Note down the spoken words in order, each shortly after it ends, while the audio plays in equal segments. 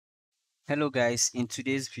Hello guys, in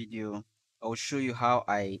today's video, I will show you how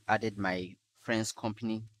I added my friend's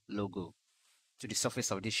company logo to the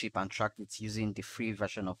surface of this ship and tracked it using the free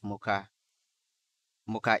version of Mocha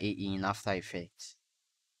AE in After Effects.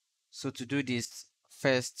 So to do this,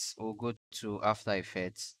 first we'll go to After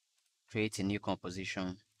Effects, create a new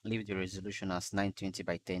composition, leave the resolution as 920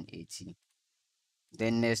 by 1080.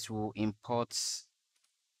 Then next we'll import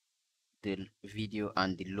the video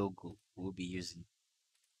and the logo we'll be using.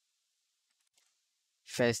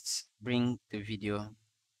 First, bring the video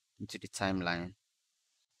into the timeline.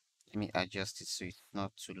 Let me adjust it so it's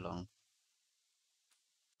not too long.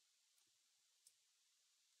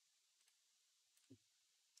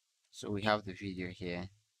 So we have the video here.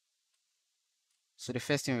 So the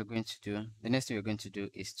next thing we're going to do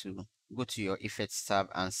is to go to your effects tab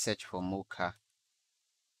and search for Mocha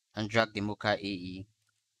and drag the Mocha AE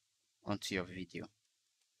onto your video.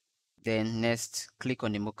 Then next, click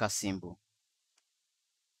on the Mocha symbol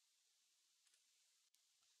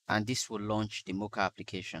and this will launch the Mocha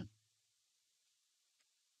application.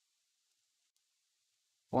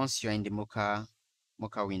 Once you're in the Mocha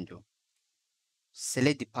window,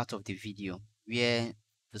 select the part of the video where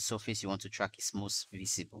the surface you want to track is most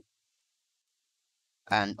visible.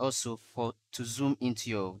 And also to zoom into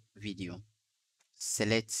your video,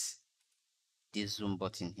 select the zoom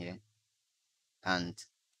button here and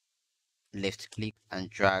left click and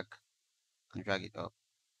drag it up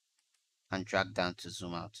and drag down to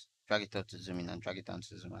zoom out. Drag it up to zoom in and drag it down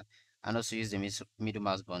to zoom out. And also use the middle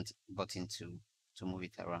mouse button to move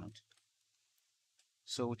it around.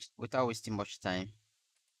 So without wasting much time,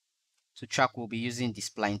 to track, we'll be using the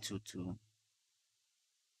spline tool to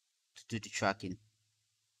do the tracking.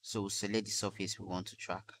 So we'll select the surface we want to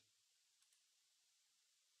track.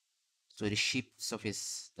 So the ship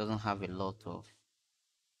surface doesn't have a lot of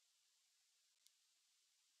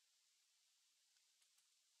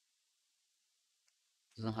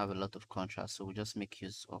contrast, so we'll just make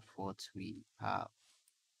use of what we have.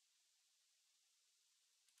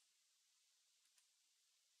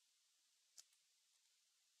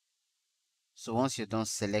 So once you're done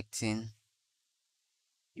selecting,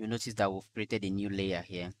 you notice that we've created a new layer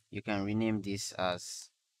here. You can rename this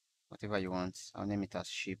as whatever you want. I'll name it as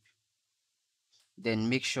ship. Then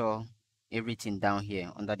make sure everything down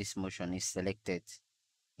here under this motion is selected,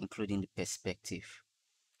 including the perspective.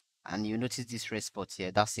 And you notice this red spot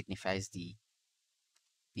here, that signifies the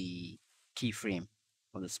keyframe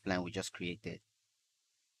of the spline we just created.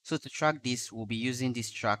 So to track this, we'll be using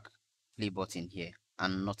this track play button here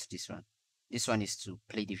and not this one. This one is to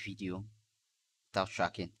play the video without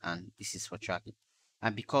tracking, and this is for tracking.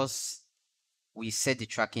 And because we set the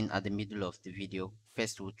tracking at the middle of the video,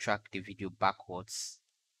 first we'll track the video backwards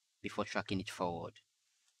before tracking it forward.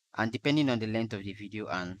 And depending on the length of the video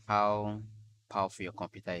and how powerful your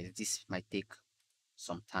computer is, this might take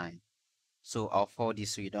some time. So I'll forward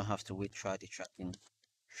this so you don't have to wait throughout the tracking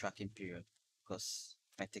period, because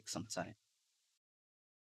it might take some time.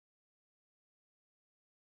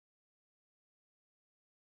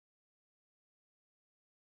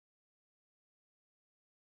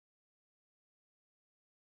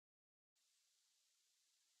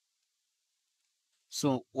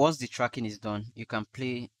 So once the tracking is done, you can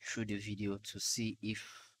play through the video to see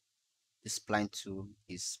if the spline tool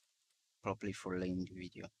is properly following the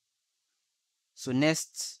video. So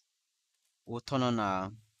next, we'll turn on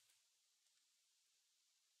our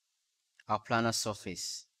planar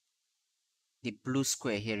surface. The blue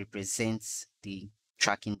square here represents the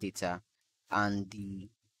tracking data, and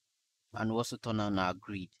we'll also turn on our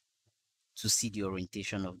grid to see the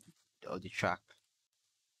orientation of the track.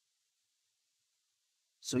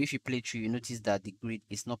 So if you play through, you notice that the grid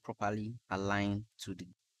is not properly aligned to the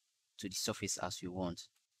surface as you want.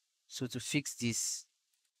 So to fix this,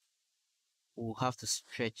 we'll have to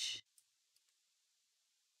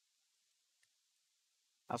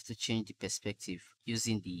change the perspective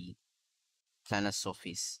using the planar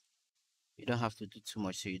surface. You don't have to do too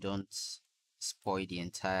much so you don't spoil the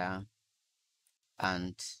entire,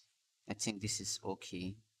 and I think this is okay.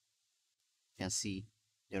 You can see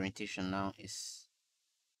the orientation now is,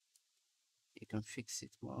 you can fix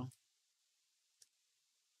it more.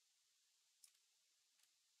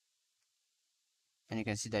 And you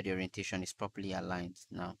can see that the orientation is properly aligned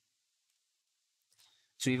now.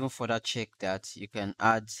 To even further check that, you can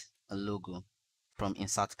add a logo from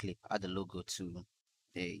insert clip, add a logo to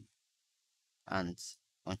the, and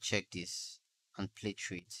uncheck this and play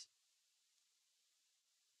through it.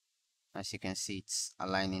 As you can see, it's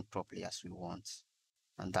aligning properly as we want,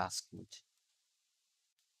 and that's good.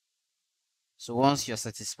 So once you're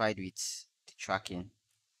satisfied with the tracking,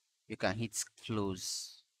 you can hit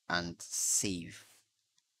close and save.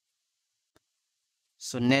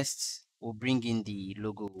 So next, we'll bring in the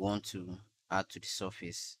logo we want to add to the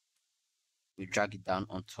surface. We drag it down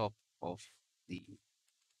the on top of the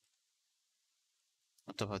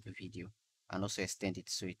video, and also extend it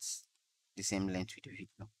so it's the same length with the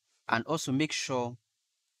video. And also make sure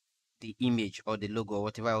the image or the logo or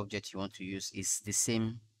whatever object you want to use is it's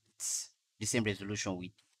the same resolution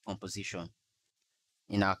with composition.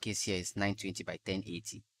 In our case here is 920 by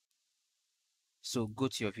 1080. So go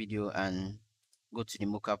to your video and go to the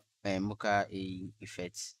Mocha AE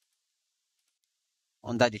effects.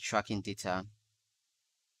 Under the tracking data,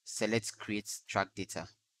 select create track data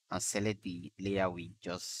and select the layer we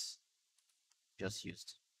just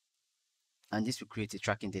used. And this will create a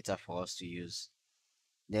tracking data for us to use.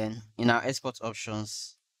 Then in our export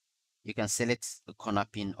options, you can select a corner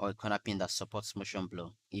pin or a corner pin that supports motion blur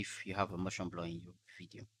if you have a motion blur in your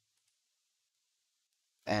video.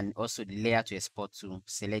 And also the layer to export to,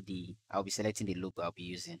 I'll be selecting the logo I'll be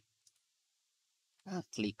using. And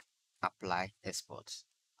click apply export.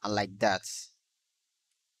 And like that,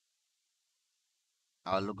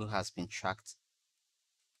 our logo has been tracked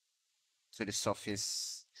to the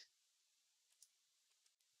surface.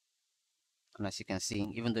 And as you can see,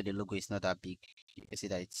 even though the logo is not that big, you can see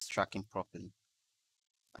that it's tracking properly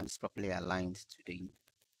and it's properly aligned to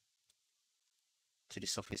the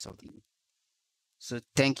surface of the. So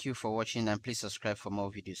thank you for watching, and please subscribe for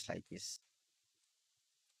more videos like this.